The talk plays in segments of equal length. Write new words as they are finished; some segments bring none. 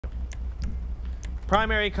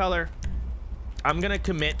Primary color, I'm gonna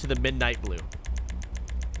commit to the midnight blue.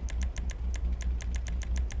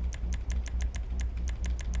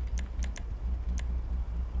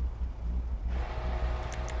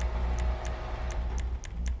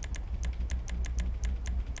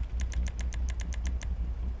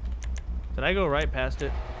 Did I go right past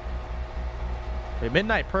it? Wait,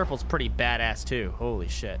 midnight purple's pretty badass too. Holy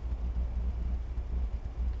shit.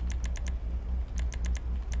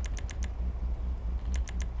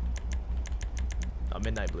 Oh,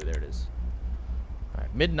 midnight blue, there it is.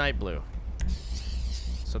 Alright, midnight blue.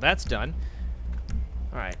 So that's done.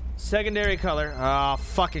 Alright, secondary color. Oh,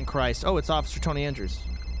 fucking Christ. Oh, it's Officer Tony Andrews.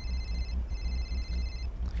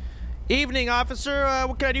 Evening, officer.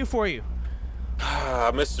 What can I do for you?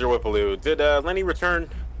 Mr. Whippaloo, did Lenny return?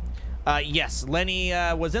 Yes, Lenny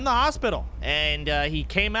was in the hospital, and he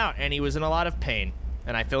came out, and he was in a lot of pain,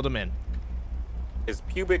 and I filled him in. Is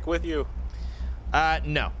Pubic with you?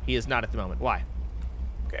 No, he is not at the moment. Why?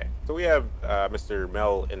 Okay, so we have Mr.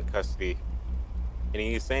 Mel in custody, and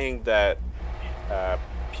he's saying that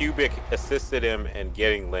Pubic assisted him in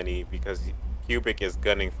getting Lenny because Pubic is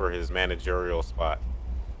gunning for his managerial spot.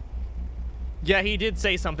 Yeah, he did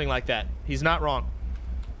say something like that. He's not wrong.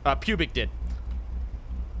 Pubic did.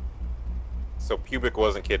 So Pubic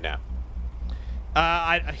wasn't kidnapped?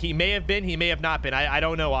 He may have been, he may have not been. I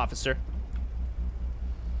don't know, officer.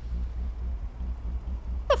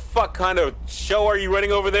 What the fuck kind of show are you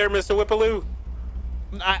running over there, Mr. Whippaloo?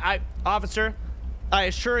 Officer, I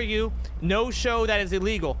assure you, no show that is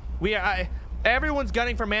illegal. Everyone's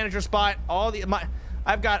gunning for manager spot.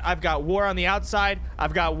 I've got war on the outside.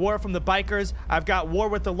 I've got war from the bikers. I've got war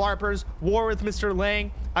with the LARPers. War with Mr.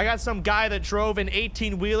 Lang. I got some guy that drove an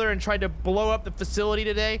 18-wheeler and tried to blow up the facility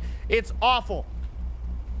today. It's awful.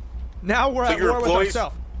 Now we're at war with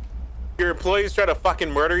ourselves. Your employees try to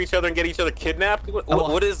fucking murder each other and get each other kidnapped?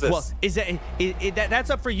 What is this? Well, that's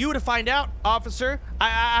up for you to find out, officer.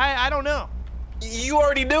 I don't know. You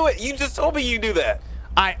already knew it. You just told me you knew that.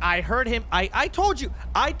 I heard him. I told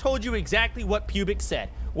you exactly what Pubic said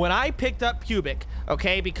when I picked up Pubic.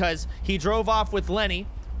 Okay, because he drove off with Lenny.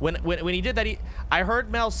 When he did that, I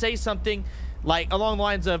heard Mel say something like along the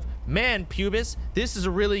lines of, "Man, Pubis, this is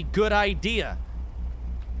a really good idea."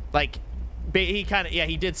 Like, he kind of, yeah,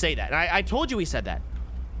 he did say that. And I told you he said that.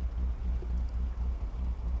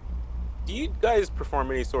 Do you guys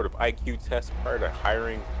perform any sort of IQ test prior to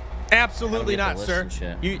hiring? Absolutely not, sir.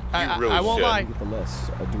 I won't lie. Get the list.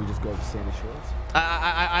 Do we just go to Sandy Shores?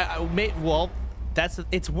 Well,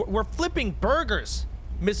 we're flipping burgers,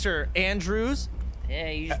 Mr. Andrews. Yeah,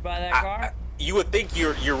 you just buy that car? You would think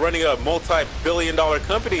you're running a multi-billion-dollar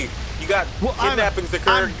company. You got kidnappings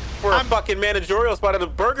occurring for a fucking managerial spot at a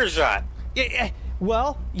burger shop.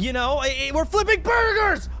 Well, you know, we're flipping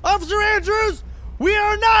burgers, Officer Andrews. We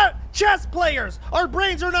are not chess players. Our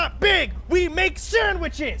brains are not big. We make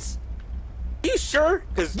sandwiches. Are you sure?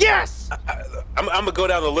 Because yes. I'm gonna go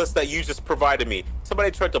down the list that you just provided me.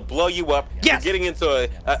 Somebody tried to blow you up. Yes. You're getting into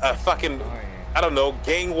a fucking, I don't know,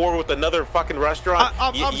 gang war with another fucking restaurant.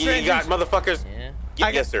 You got motherfuckers. Yeah.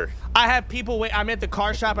 Yes, sir. I have people wait. I'm at the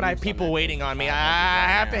car shop and I have people waiting on me. I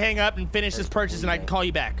have to hang up and finish this purchase, and I can call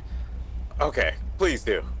you back. Okay, please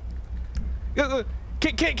do. Can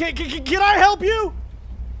I help you?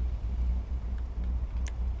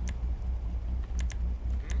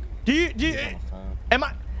 Do you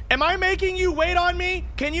am I making you wait on me?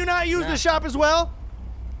 Can you not use the shop as well?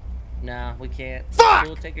 Nah, we can't. Fuck!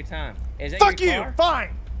 We'll take your time. Is that Fuck your you! car?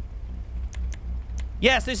 Fine.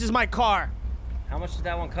 Yes, this is my car. How much does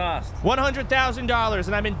that one cost? $100,000,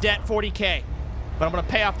 and I'm in debt 40K. But I'm gonna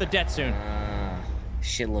pay off the debt soon.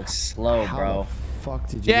 Shit looks slow, bro. How the fuck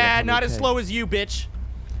did you Yeah, get not as 100K? slow as you, bitch.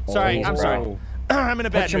 Sorry, I'm sorry. I'm in a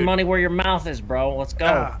bad Put your mood. money where your mouth is, bro. Let's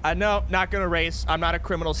go. No, not gonna race. I'm not a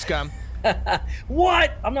criminal scum.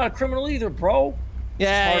 What? I'm not a criminal either, bro.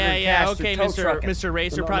 Yeah. Okay, Mr.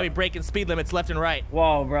 Racer, probably breaking speed limits left and right.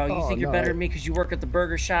 Whoa, bro. You think you're better than me because you work at the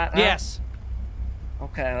burger shop? Huh? Yes.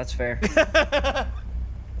 Okay, that's fair.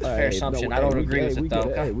 Fair assumption. I don't agree with it,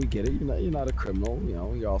 though. Hey, we get it. You're not a criminal. You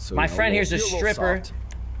know, you're also. My friend here's a stripper.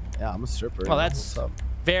 Yeah, I'm a stripper. Well, that's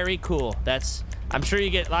very cool. I'm sure you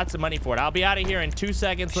get lots of money for it. I'll be out of here in 2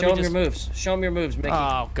 seconds. Show him your moves. Show him your moves, Mickey.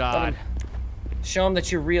 Oh, God. Show him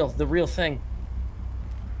that you're real. The real thing.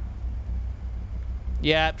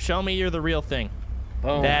 Yeah, show me you're the real thing.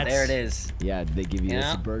 Boom. There it is. Yeah, they give you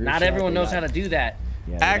this burger. Not everyone knows how to do that.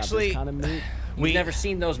 Yeah, actually, we've never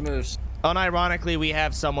seen those moves. Unironically, we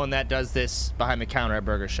have someone that does this behind the counter at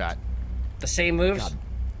Burger Shot. The same moves? God,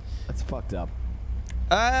 that's fucked up.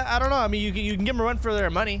 I don't know. I mean, you can give them a run for their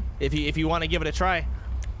money if you want to give it a try.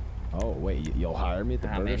 Oh wait, you'll hire me at the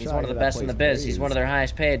burger man, he's shop? one of the best in the biz. He's one of their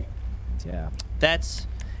highest paid. Yeah. That's.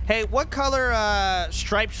 Hey, what color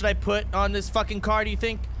stripe should I put on this fucking car? Do you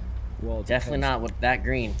think? Well, definitely not with that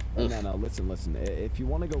green. No. Listen. If you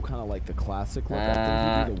want to go kind of like the classic look, I think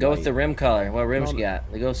you do the go white. with the rim color. What rims you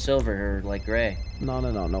got? They go silver or like gray. No.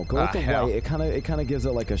 Go with the white. It kind of gives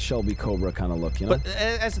it like a Shelby Cobra kind of look, you know. But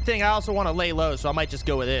that's the thing. I also want to lay low, so I might just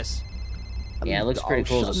go with this. Yeah, it looks pretty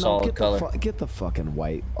cool as a solid color. Get the fucking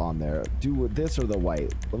white on there. Do this or the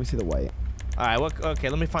white. Let me see the white. All right. Okay.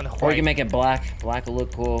 Let me find the white. Or you can make it black. Black will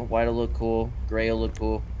look cool. White will look cool. Gray will look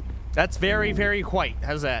cool. That's very, very white.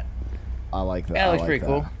 How's that? I like that. Yeah, it looks pretty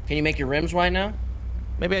cool. Can you make your rims white now?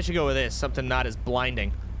 Maybe I should go with this. Something not as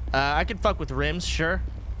blinding. I could fuck with rims, sure.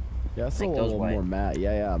 Yeah, it's a little more matte.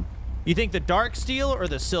 Yeah. You think the dark steel or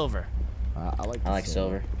the silver? I like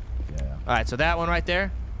silver. Yeah. All right, so that one right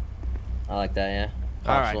there. I like that. Yeah.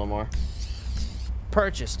 All right. A little more.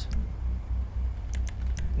 Purchased.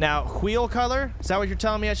 Now, wheel color. Is that what you're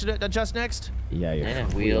telling me I should adjust next? Yeah.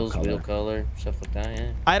 Wheels, wheel color, stuff like that.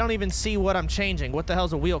 Yeah. I don't even see what I'm changing. What the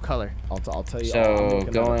hell's a wheel color? I'll tell you. So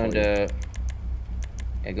go into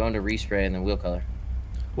respray and then wheel color.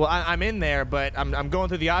 Well, I'm in there, but I'm going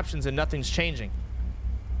through the options and nothing's changing.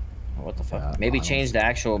 What the fuck? Maybe change the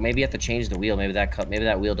actual. Maybe you have to change the wheel. Maybe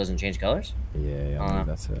that wheel doesn't change colors. Yeah.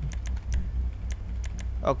 That's it.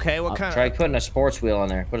 Okay, what kind of? Try putting a sports wheel on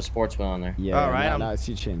there. Put a sports wheel on there. Yeah. All right. Now I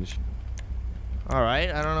see change. All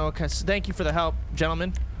right. I don't know what kind. Thank you for the help,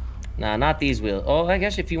 gentlemen. Nah, not these wheels. Oh, I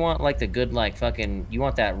guess if you want like the good, like fucking, you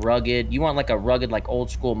want that rugged. You want like a rugged, like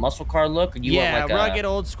old school muscle car look. Or you want like rugged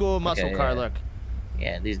old school muscle car look.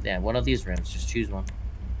 Yeah, these. Yeah, one of these rims. Just choose one.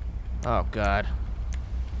 Oh God.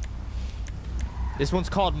 This one's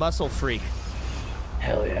called Muscle Freak.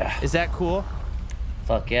 Hell yeah. Is that cool?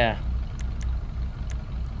 Fuck yeah.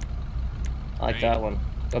 I like that one.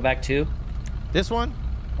 Go back 2. This one?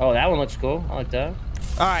 Oh, that one looks cool. I like that.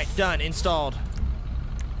 All right, done. Installed.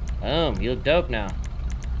 Boom. You look dope now.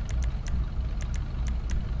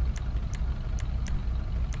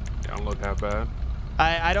 Don't look that bad.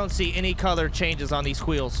 I don't see any color changes on these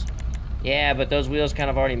wheels. Yeah, but those wheels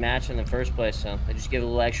kind of already match in the first place, so they just give it a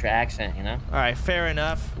little extra accent, you know? All right, fair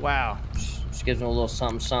enough. Wow. Just gives them a little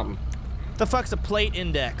something, something. The fuck's a plate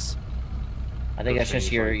index? I think that's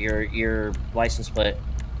just your license plate.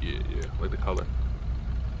 Yeah, like the color.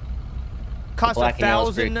 Cost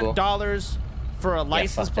 $1,000 for a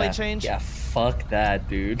license plate change? Yeah, fuck that,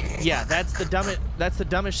 dude. Yeah, that's the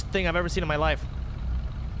dumbest thing I've ever seen in my life.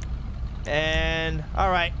 And all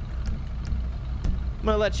right, I'm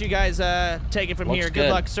gonna let you guys take it from here. Good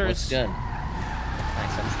luck, sirs. Looks good.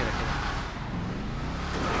 Thanks. I'm just gonna.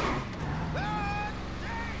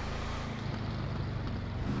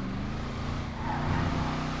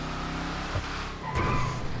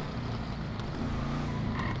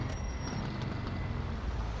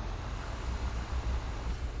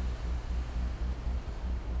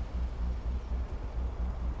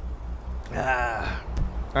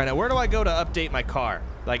 All right, now where do I go to update my car?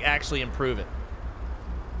 Like actually improve it?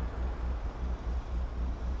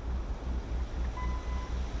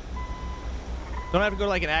 Don't I have to go to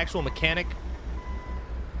like an actual mechanic?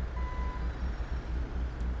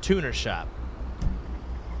 Tuner shop.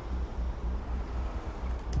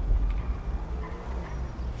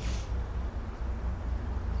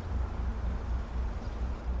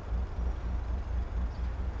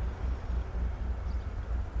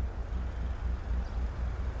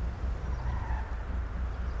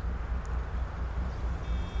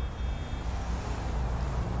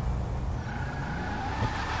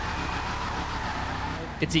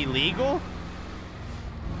 It's illegal?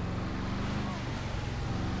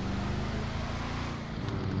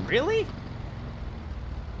 Really?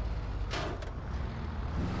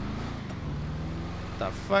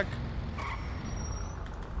 The fuck?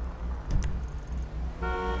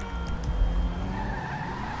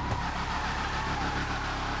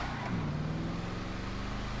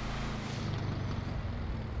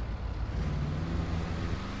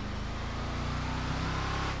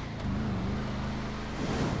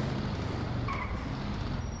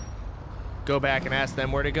 Go back and ask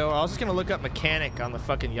them where to go. I was just gonna look up mechanic on the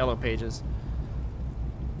fucking yellow pages.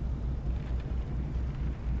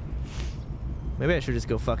 Maybe I should just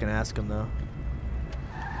go fucking ask them though.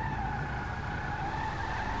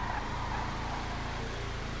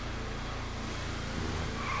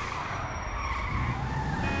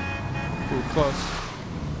 Ooh, close.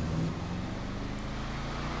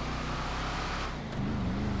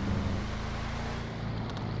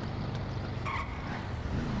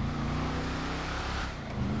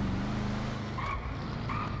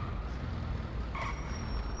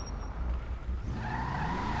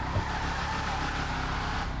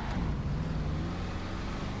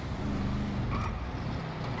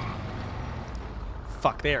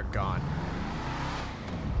 fuck, they are gone.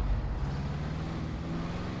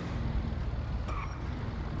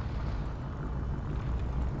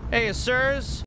 Hey, sirs.